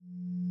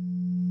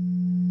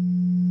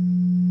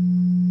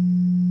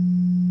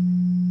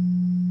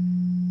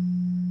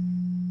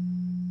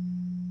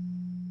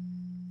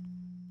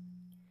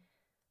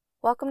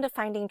Welcome to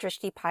Finding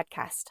Drishti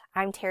podcast.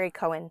 I'm Terry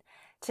Cohen.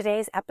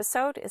 Today's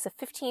episode is a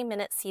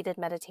 15-minute seated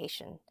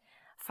meditation.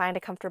 Find a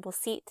comfortable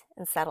seat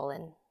and settle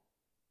in.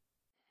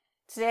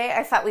 Today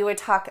I thought we would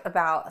talk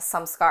about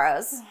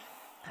samskaras.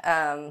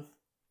 I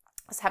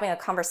was having a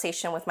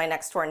conversation with my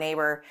next door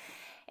neighbor,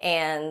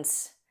 and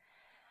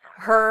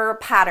her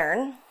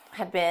pattern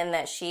had been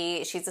that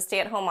she's a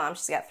stay-at-home mom.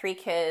 She's got 3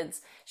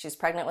 kids. She's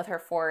pregnant with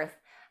her 4th.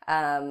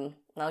 And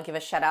I'll give a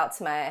shout out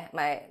to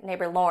my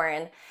neighbor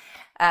Lauren.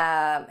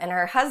 And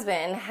her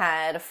husband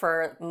had,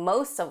 for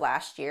most of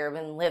last year,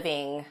 been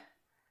living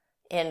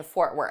in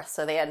Fort Worth.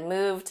 So they had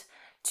moved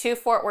to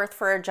Fort Worth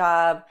for a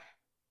job.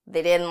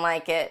 They didn't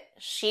like it.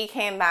 She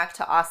came back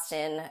to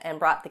Austin and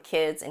brought the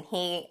kids, and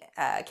he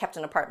kept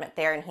an apartment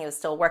there, and he was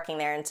still working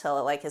there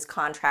until his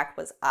contract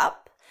was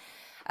up.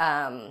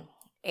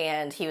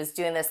 And he was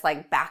doing this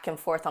back and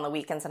forth on the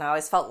weekends, and I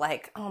always felt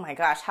like, oh my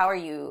gosh, how are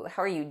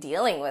you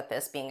dealing with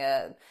this, being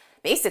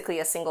basically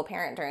a single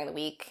parent during the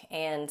week?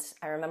 And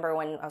I remember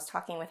when I was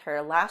talking with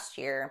her last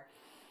year,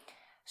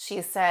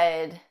 she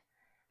said,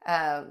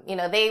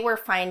 they were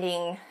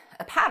finding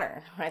a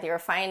pattern, right? They were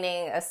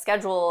finding a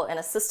schedule and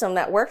a system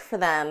that worked for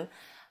them,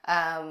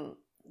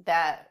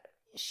 that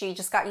she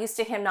just got used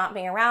to him not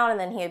being around, and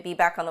then he would be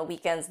back on the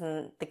weekends,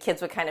 and the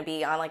kids would kind of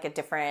be on a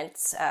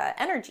different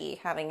energy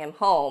having him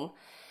home.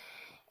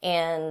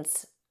 And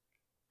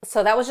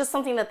so that was just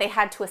something that they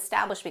had to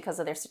establish because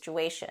of their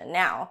situation.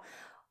 Now,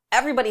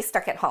 everybody's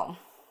stuck at home,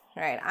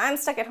 right? I'm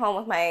stuck at home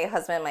with my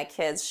husband and my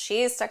kids.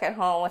 She's stuck at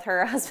home with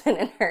her husband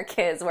and her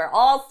kids. We're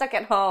all stuck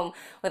at home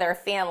with our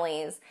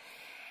families.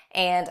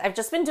 And I've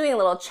just been doing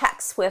little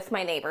checks with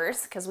my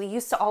neighbors because we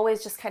used to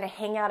always just kind of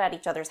hang out at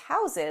each other's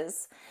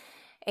houses.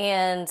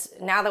 And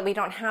now that we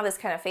don't have this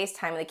kind of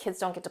FaceTime and the kids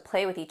don't get to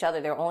play with each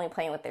other, they're only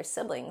playing with their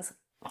siblings.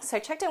 So I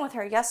checked in with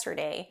her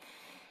yesterday,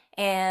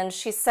 and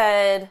she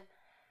said,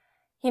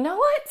 you know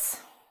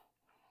what?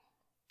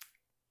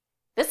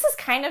 This has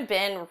kind of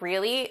been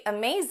really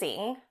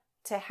amazing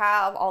to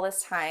have all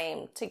this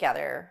time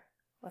together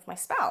with my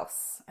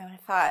spouse. And I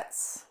thought,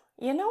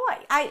 you know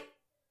what? I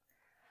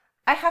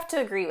have to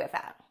agree with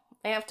that.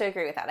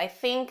 I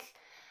think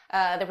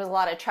there was a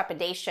lot of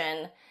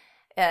trepidation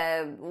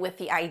with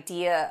the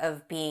idea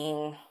of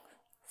being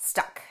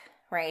stuck,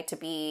 right? To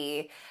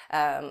be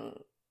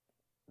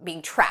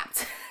being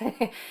trapped.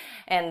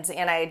 and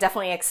I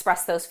definitely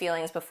expressed those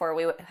feelings before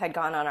we had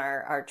gone on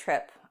our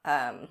trip.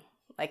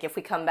 If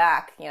we come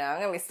back, I'm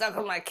going to be stuck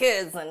with my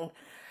kids, and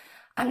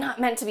I'm not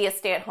meant to be a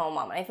stay-at-home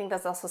mom. And I think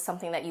that's also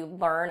something that you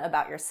learn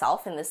about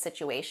yourself in this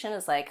situation,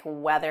 is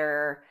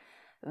whether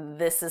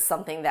this is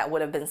something that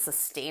would have been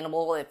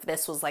sustainable if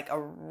this was a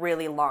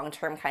really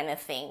long-term kind of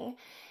thing.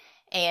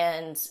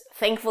 And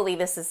thankfully,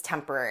 this is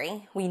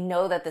temporary. We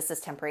know that this is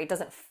temporary. It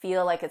doesn't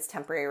feel like it's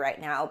temporary right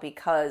now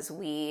because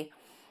we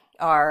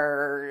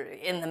are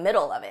in the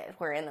middle of it.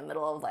 We're in the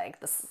middle of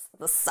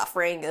the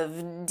suffering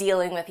of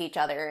dealing with each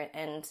other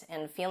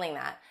and feeling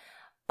that.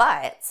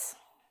 But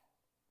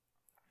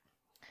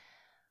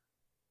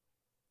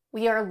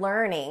we are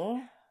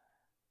learning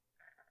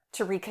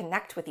to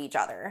reconnect with each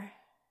other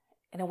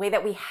in a way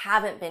that we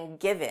haven't been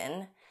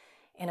given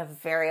in a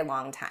very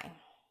long time.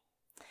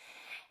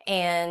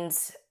 And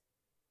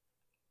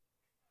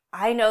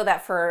I know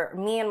that for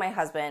me and my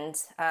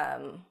husband,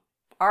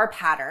 our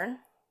pattern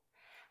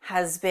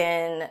has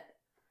been,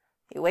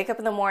 you wake up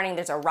in the morning,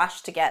 there's a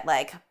rush to get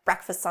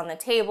breakfast on the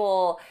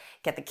table,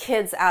 get the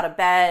kids out of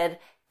bed,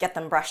 get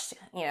them brushed,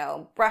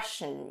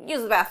 brush and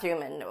use the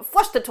bathroom and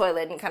flush the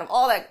toilet and kind of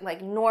all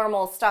that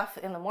normal stuff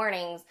in the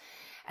mornings.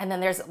 And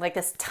then there's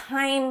this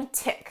time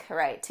tick,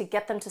 right, to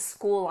get them to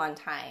school on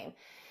time.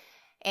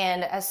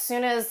 And as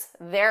soon as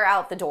they're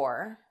out the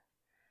door,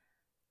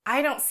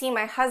 I don't see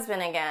my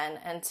husband again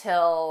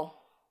until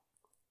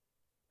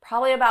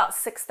probably about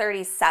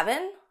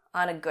 6:37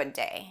 on a good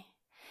day.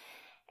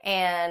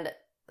 And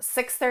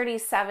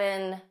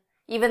 6:37,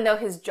 even though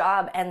his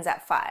job ends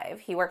at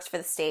 5, he works for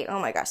the state. Oh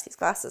my gosh, these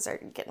glasses are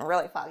getting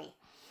really foggy.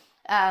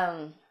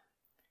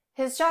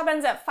 His job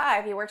ends at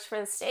 5, he works for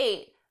the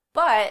state,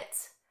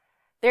 but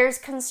there's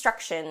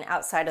construction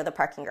outside of the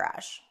parking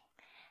garage.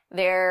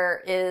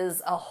 There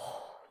is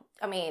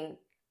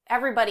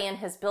everybody in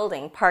his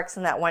building parks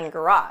in that one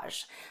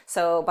garage.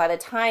 So by the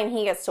time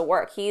he gets to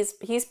work, he's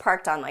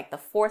parked on the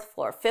 4th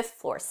floor, 5th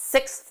floor,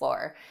 6th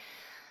floor.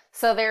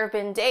 So there have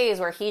been days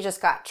where he just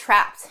got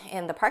trapped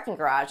in the parking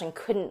garage and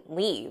couldn't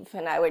leave.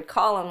 And I would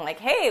call him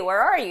hey,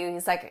 where are you?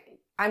 He's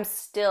I'm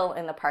still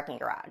in the parking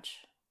garage.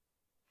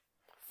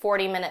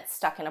 40 minutes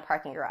stuck in a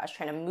parking garage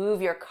trying to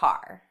move your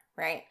car,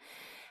 right?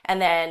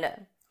 And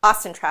then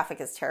Austin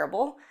traffic is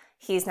terrible.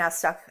 He's now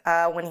stuck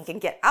when he can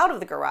get out of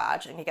the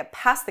garage and he get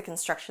past the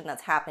construction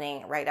that's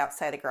happening right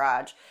outside the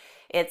garage.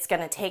 It's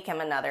going to take him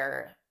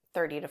another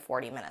 30 to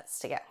 40 minutes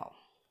to get home.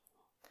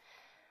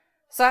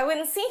 So I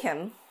wouldn't see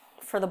him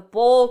for the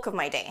bulk of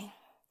my day.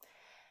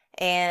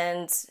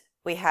 And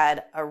we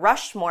had a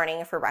rushed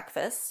morning for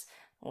breakfast.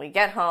 When we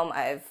get home,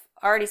 I've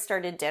already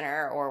started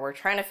dinner, or we're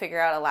trying to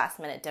figure out a last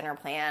minute dinner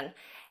plan.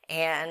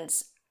 And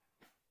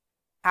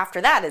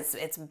after that,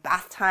 it's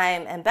bath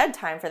time and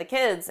bedtime for the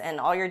kids, and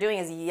all you're doing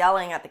is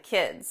yelling at the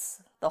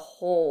kids the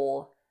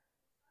whole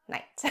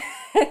night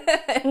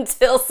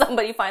until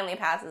somebody finally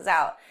passes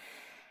out.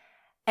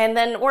 And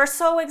then we're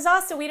so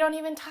exhausted, we don't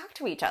even talk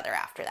to each other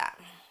after that.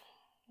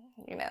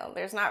 You know,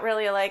 there's not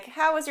really like,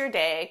 how was your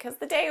day? Because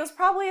the day was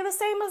probably the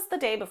same as the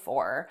day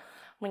before.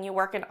 When you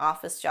work in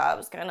office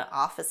jobs, kind of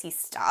office-y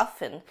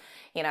stuff. And,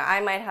 you know,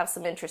 I might have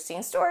some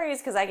interesting stories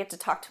because I get to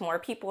talk to more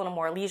people in a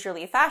more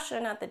leisurely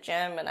fashion at the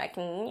gym, and I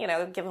can, you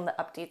know, give them the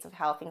updates of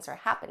how things are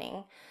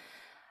happening.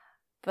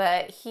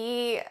 But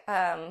he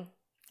and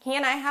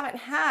I haven't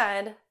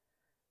had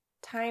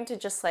time to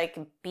just like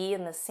be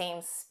in the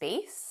same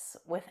space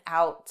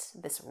without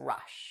this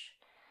rush.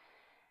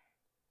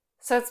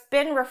 So it's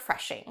been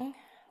refreshing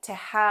to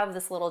have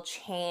this little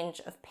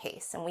change of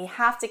pace. And we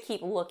have to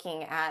keep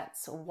looking at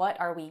what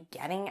are we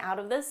getting out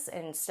of this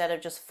instead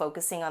of just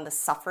focusing on the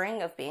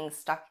suffering of being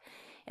stuck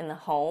in the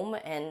home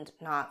and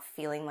not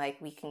feeling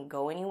like we can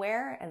go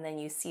anywhere. And then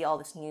you see all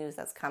this news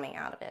that's coming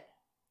out of it.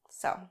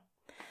 So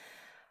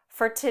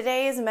for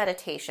today's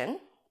meditation,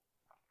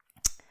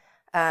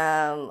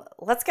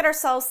 let's get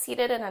ourselves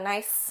seated in a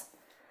nice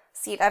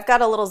seat. I've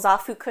got a little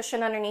Zafu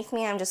cushion underneath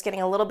me. I'm just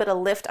getting a little bit of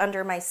lift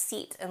under my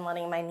seat and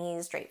letting my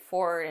knees drape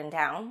forward and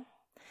down.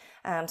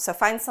 So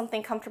find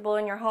something comfortable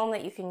in your home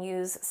that you can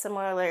use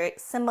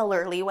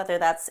similarly, whether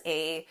that's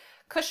a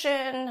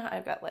cushion.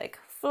 I've got like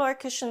floor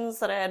cushions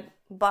that I had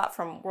bought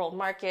from World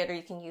Market, or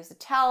you can use a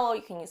towel,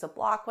 you can use a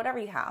block, whatever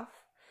you have.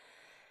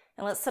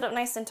 And let's sit up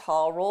nice and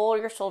tall. Roll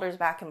your shoulders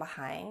back and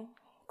behind.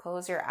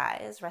 Close your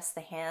eyes. Rest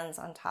the hands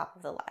on top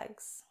of the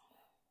legs.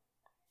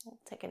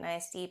 Take a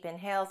nice deep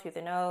inhale through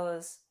the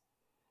nose.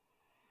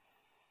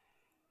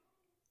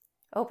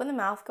 Open the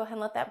mouth. Go ahead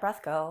and let that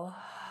breath go.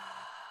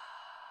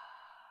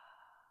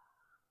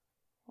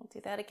 We'll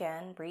do that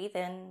again. Breathe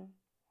in.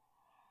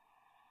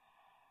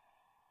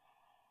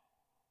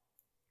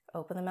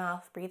 Open the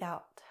mouth. Breathe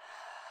out.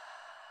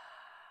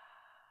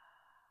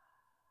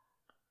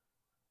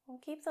 We'll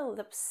keep the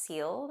lips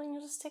sealed, and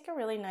you'll just take a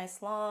really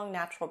nice, long,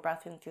 natural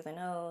breath in through the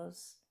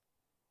nose.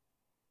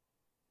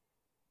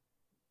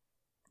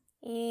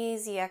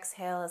 Easy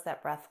exhale as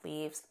that breath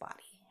leaves the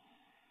body.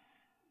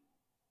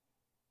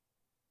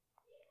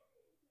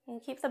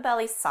 And keep the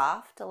belly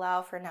soft.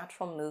 Allow for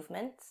natural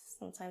movement.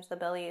 Sometimes the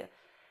belly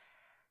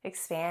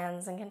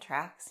expands and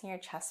contracts, and your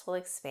chest will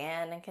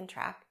expand and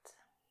contract.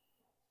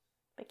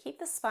 But keep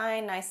the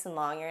spine nice and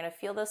long. You're going to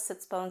feel those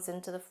sits bones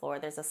into the floor.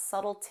 There's a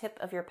subtle tip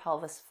of your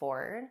pelvis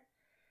forward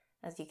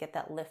as you get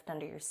that lift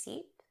under your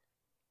seat.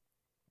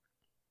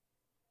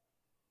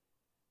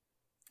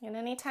 And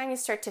anytime you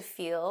start to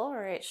feel,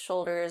 right,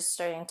 shoulders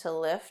starting to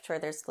lift, or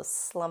there's the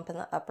slump in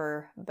the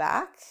upper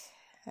back,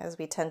 as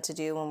we tend to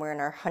do when we're in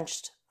our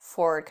hunched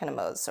forward kind of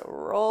mode. So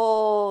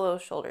roll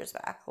those shoulders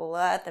back.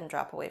 Let them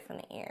drop away from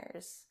the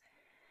ears.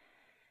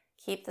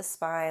 Keep the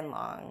spine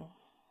long.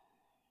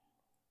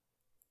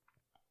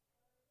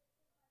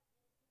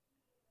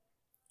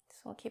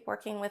 So we'll keep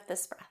working with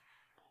this breath.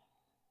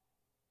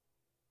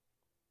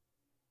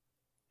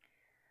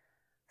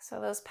 So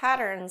those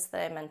patterns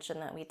that I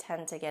mentioned that we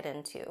tend to get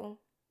into,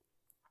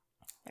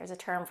 there's a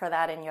term for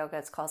that in yoga.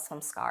 It's called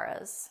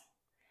samskaras.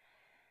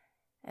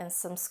 And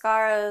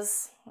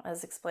samskaras,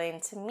 as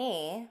explained to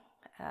me,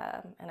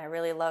 and I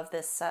really love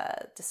this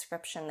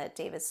description that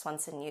David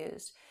Swenson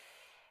used,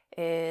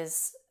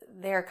 is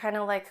they're kind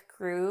of like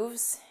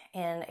grooves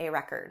in a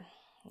record.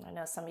 I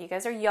know some of you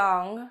guys are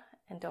young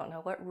and don't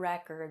know what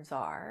records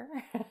are,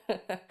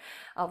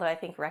 although I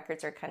think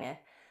records are kind of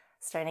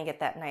starting to get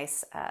that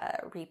nice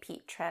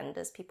repeat trend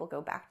as people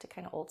go back to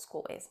kind of old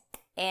school ways.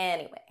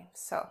 Anyway,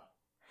 so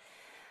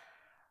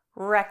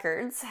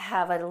records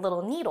have a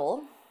little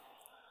needle,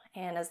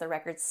 and as the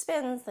record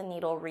spins, the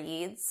needle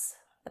reads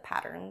the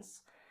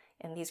patterns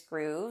in these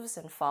grooves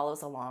and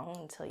follows along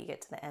until you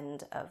get to the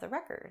end of the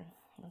record.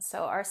 And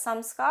so our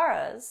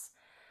samskaras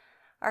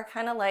are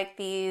kind of like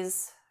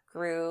these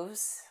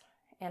grooves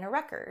in a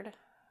record.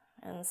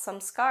 And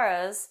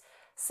samskaras,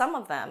 some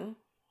of them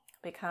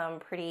become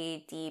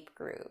pretty deep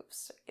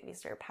grooves.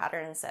 These are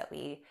patterns that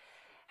we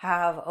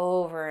have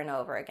over and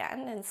over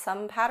again, and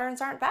some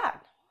patterns aren't bad.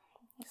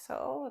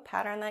 So a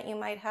pattern that you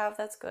might have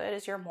that's good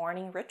is your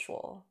morning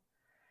ritual.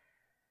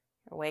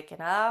 You're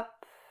waking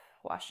up,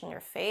 washing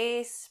your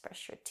face,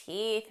 brush your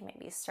teeth,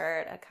 maybe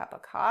start a cup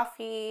of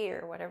coffee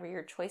or whatever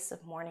your choice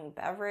of morning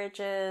beverage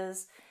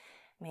is.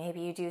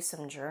 Maybe you do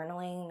some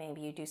journaling,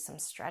 maybe you do some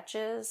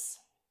stretches.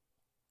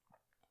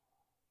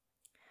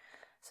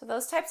 So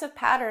those types of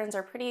patterns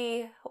are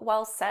pretty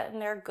well set,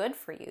 and they're good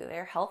for you.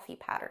 They're healthy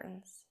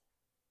patterns.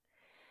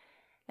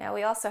 Now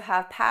we also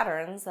have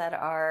patterns that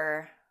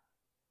are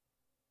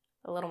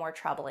a little more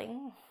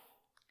troubling.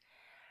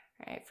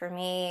 Right? For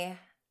me,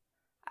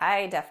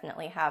 I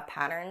definitely have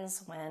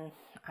patterns when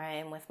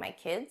I'm with my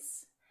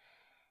kids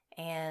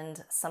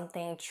and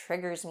something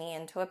triggers me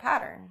into a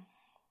pattern.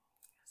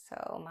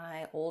 So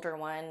my older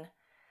one,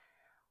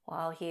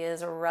 while he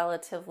is a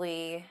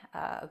relatively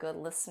a good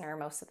listener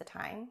most of the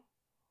time,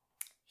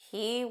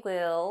 he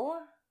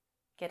will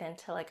get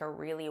into like a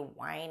really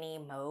whiny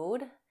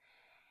mode.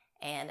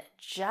 And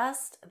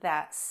just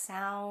that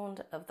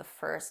sound of the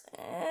first,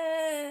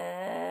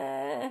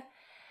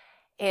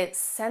 it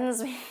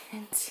sends me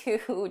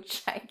into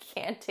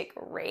gigantic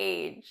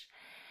rage.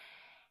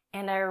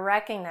 And I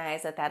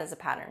recognize that that is a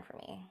pattern for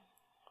me.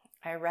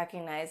 I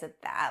recognize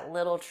that that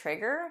little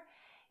trigger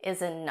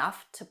is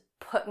enough to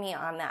put me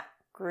on that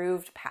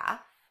grooved path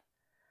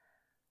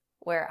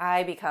where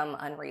I become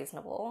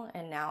unreasonable,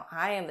 and now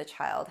I am the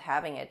child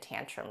having a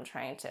tantrum,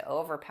 trying to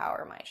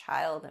overpower my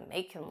child and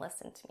make him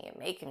listen to me and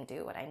make him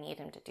do what I need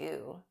him to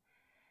do.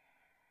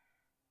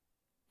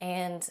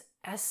 And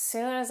as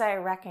soon as I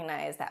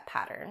recognize that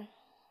pattern,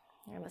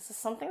 and this is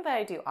something that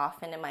I do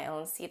often in my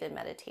own seated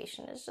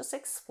meditation, is just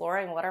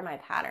exploring what are my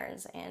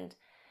patterns and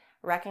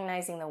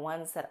recognizing the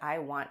ones that I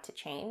want to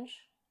change.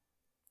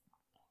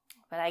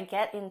 But I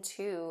get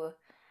into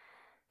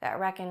that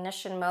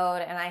recognition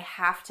mode and I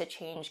have to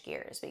change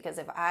gears, because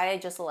if I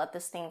just let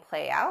this thing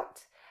play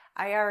out,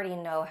 I already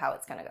know how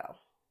it's going to go.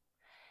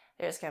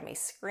 There's going to be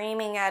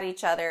screaming at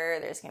each other.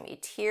 There's going to be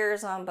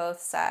tears on both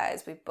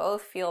sides. We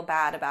both feel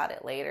bad about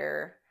it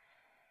later.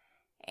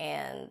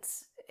 And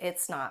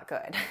it's not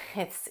good.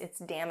 It's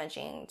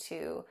damaging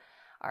to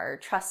our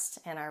trust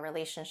and our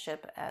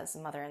relationship as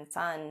mother and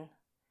son.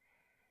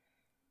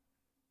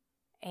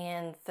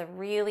 And the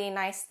really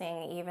nice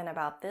thing even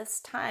about this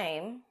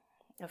time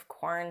of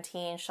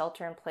quarantine,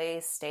 shelter in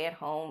place, stay at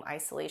home,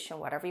 isolation,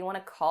 whatever you want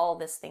to call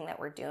this thing that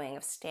we're doing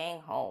of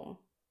staying home,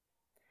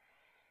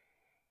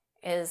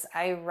 is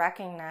I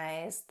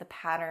recognize the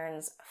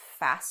patterns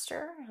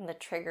faster and the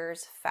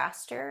triggers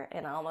faster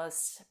and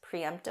almost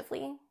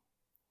preemptively.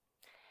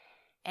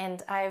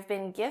 And I've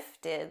been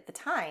gifted the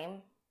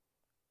time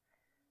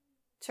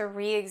to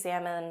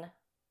re-examine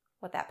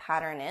what that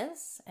pattern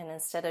is. And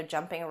instead of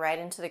jumping right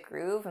into the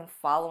groove and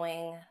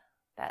following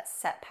that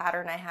set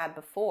pattern I had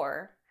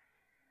before,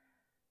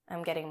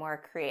 I'm getting more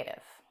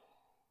creative.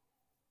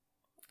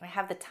 I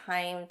have the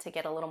time to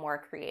get a little more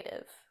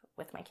creative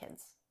with my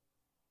kids.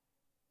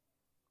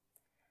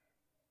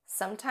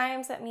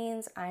 Sometimes that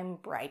means I'm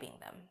bribing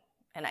them,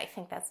 and I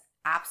think that's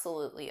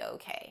absolutely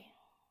okay.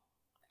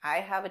 I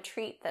have a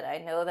treat that I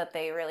know that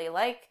they really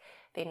like.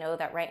 They know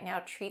that right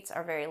now treats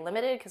are very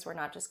limited because we're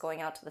not just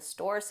going out to the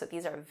store, so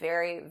these are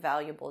very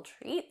valuable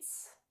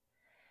treats.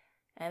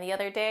 And the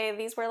other day,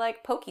 these were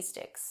like Pokey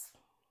Sticks.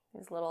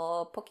 These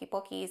little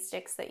Pokey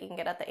sticks that you can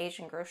get at the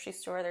Asian grocery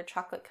store. They're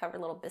chocolate-covered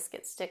little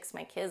biscuit sticks.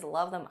 My kids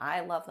love them. I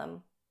love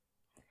them.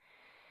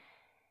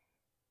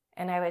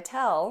 And I would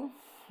tell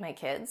my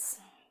kids,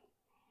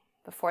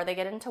 before they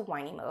get into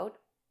whiny mode,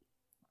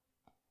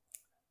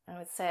 I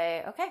would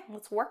say, okay,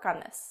 let's work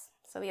on this.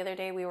 So the other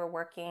day we were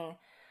working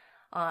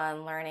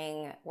on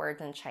learning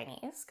words in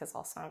Chinese, because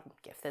also I'm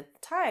gifted at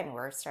the time.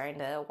 We're starting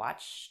to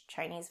watch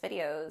Chinese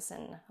videos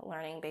and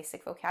learning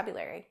basic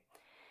vocabulary.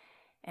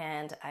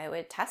 And I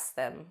would test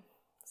them.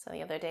 So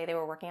the other day they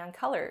were working on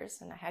colors,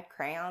 and I had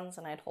crayons,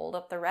 and I'd hold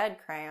up the red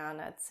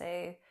crayon. I'd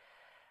say,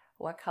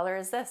 what color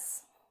is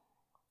this?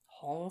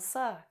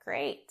 Hongse,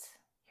 great.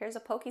 Here's a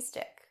Pokey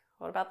Stick.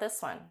 What about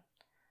this one?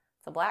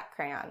 It's a black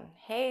crayon.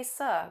 Hey,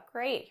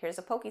 great. Here's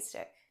a Pokey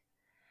Stick.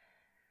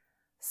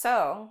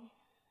 So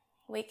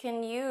we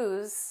can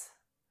use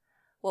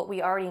what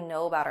we already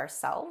know about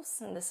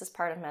ourselves, and this is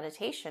part of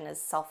meditation, is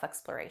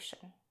self-exploration.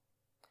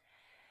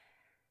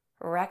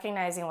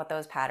 Recognizing what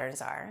those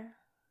patterns are,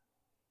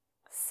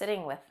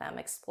 sitting with them,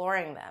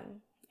 exploring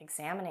them,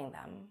 examining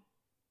them.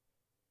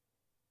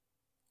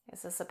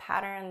 Is this a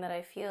pattern that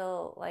I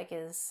feel like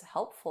is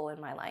helpful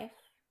in my life?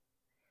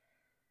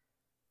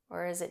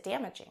 Or is it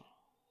damaging?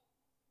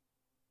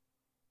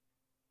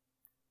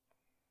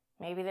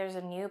 Maybe there's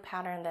a new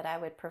pattern that I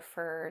would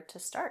prefer to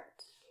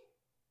start.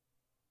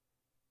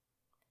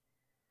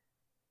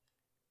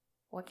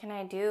 What can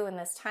I do in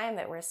this time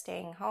that we're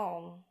staying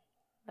home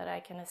that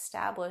I can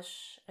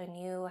establish a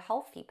new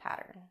healthy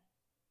pattern?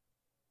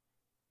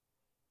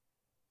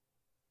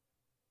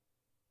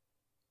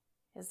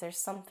 Is there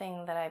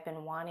something that I've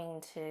been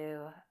wanting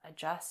to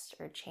adjust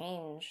or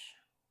change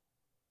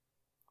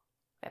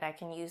that I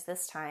can use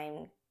this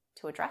time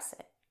to address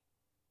it?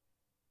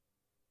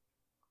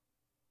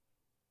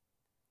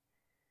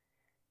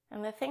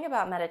 And the thing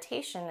about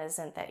meditation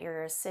isn't that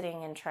you're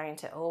sitting and trying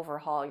to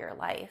overhaul your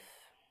life.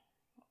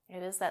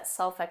 It is that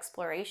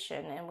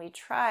self-exploration, and we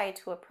try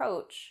to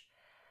approach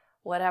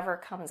whatever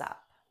comes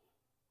up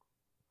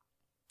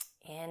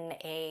in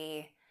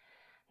a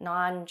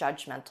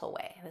non-judgmental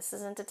way. This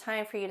isn't a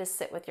time for you to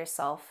sit with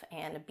yourself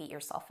and beat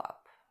yourself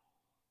up.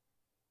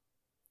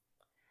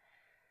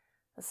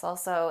 This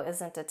also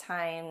isn't a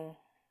time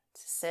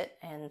to sit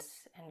and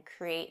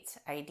create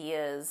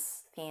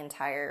ideas the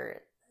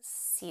entire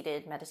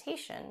seated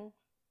meditation.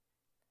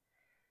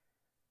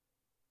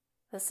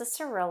 This is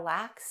to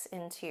relax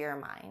into your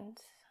mind,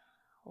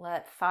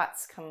 let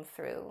thoughts come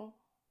through.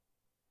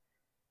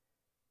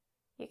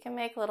 You can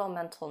make little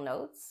mental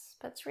notes,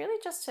 but it's really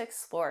just to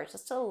explore,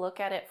 just to look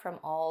at it from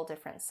all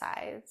different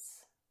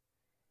sides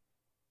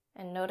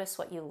and notice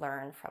what you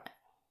learn from it.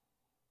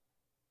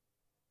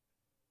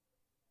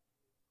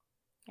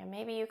 And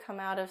maybe you come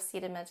out of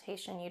seated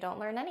meditation, you don't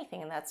learn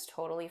anything, and that's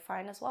totally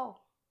fine as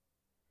well.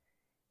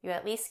 You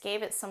at least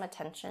gave it some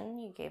attention,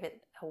 you gave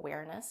it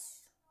awareness.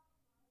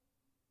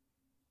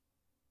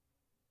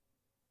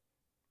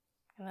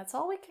 And that's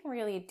all we can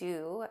really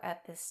do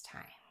at this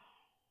time.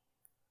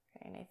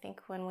 And I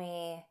think when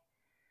we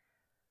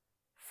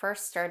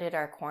first started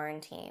our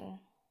quarantine,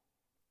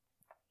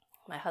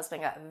 my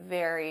husband got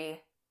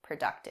very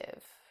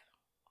productive.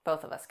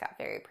 Both of us got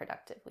very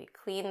productive. We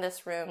cleaned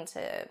this room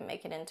to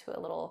make it into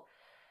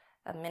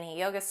a mini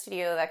yoga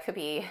studio that could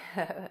be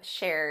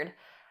shared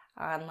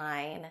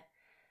online.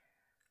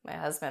 My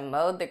husband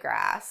mowed the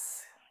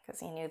grass because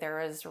he knew there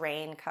was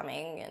rain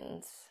coming,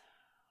 and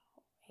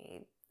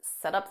he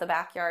set up the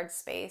backyard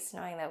space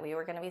knowing that we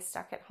were going to be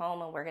stuck at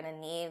home and we're going to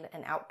need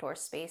an outdoor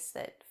space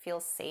that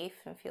feels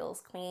safe and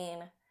feels clean.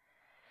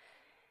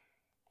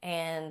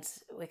 And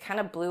we kind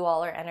of blew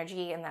all our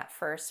energy in that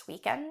first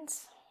weekend.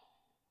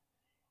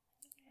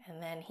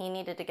 And then he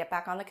needed to get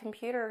back on the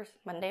computer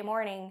Monday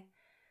morning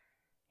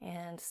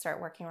and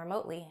start working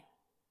remotely.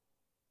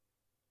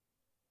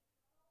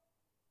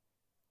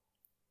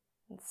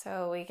 And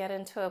so we get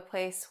into a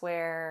place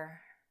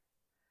where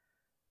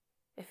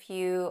if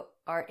you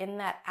are in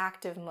that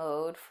active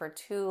mode for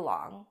too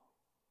long,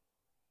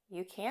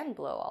 you can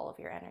blow all of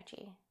your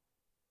energy.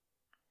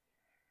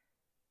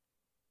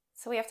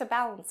 So we have to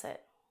balance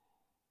it.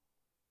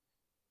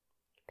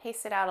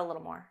 Pace it out a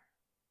little more.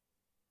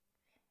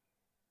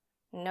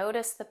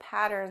 Notice the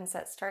patterns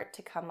that start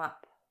to come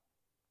up.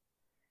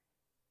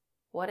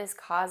 What is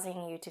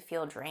causing you to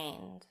feel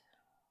drained?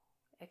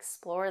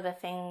 Explore the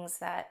things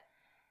that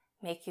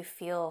make you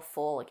feel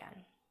full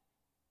again.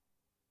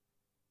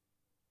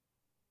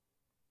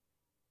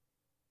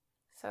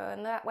 So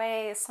in that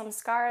way, some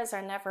scars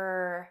are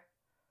never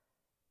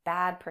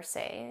bad per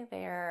se.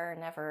 They're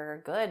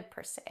never good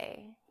per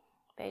se.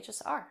 They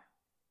just are.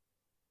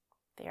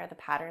 They are the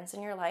patterns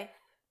in your life.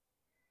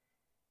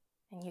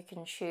 And you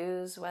can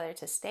choose whether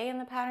to stay in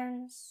the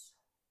patterns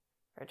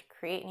or to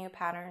create new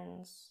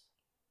patterns.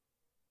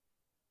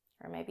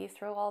 Or maybe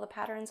throw all the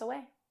patterns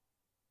away.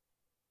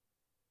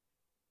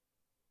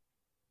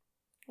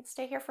 Let's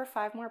stay here for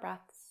 5 more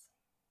breaths.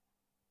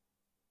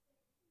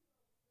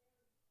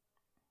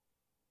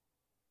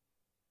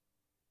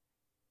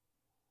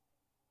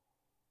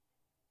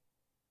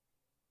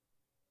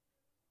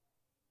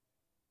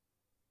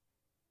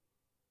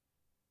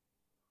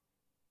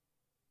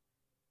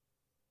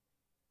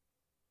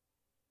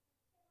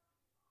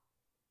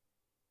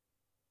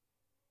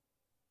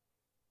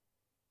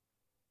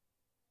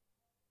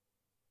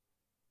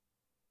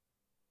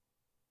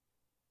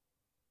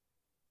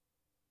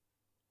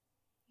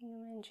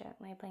 And then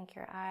gently blink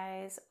your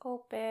eyes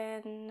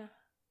open.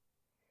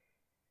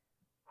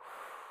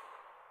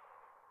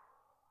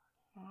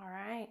 All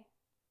right.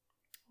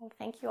 Well,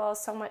 thank you all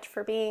so much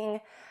for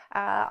being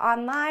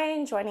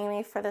online, joining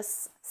me for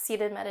this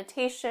seated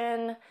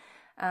meditation.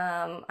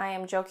 I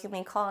am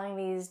jokingly calling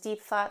these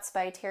Deep Thoughts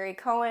by Terry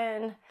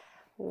Cohen.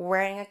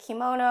 Wearing a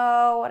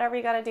kimono, whatever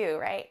you gotta do,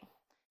 right?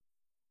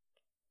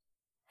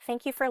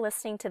 Thank you for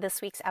listening to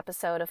this week's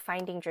episode of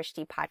Finding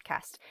Drishti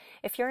podcast.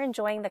 If you're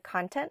enjoying the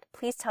content,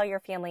 please tell your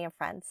family and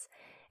friends.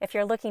 If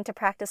you're looking to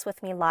practice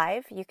with me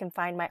live, you can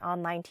find my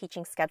online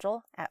teaching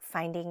schedule at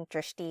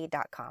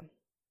findingdrishti.com.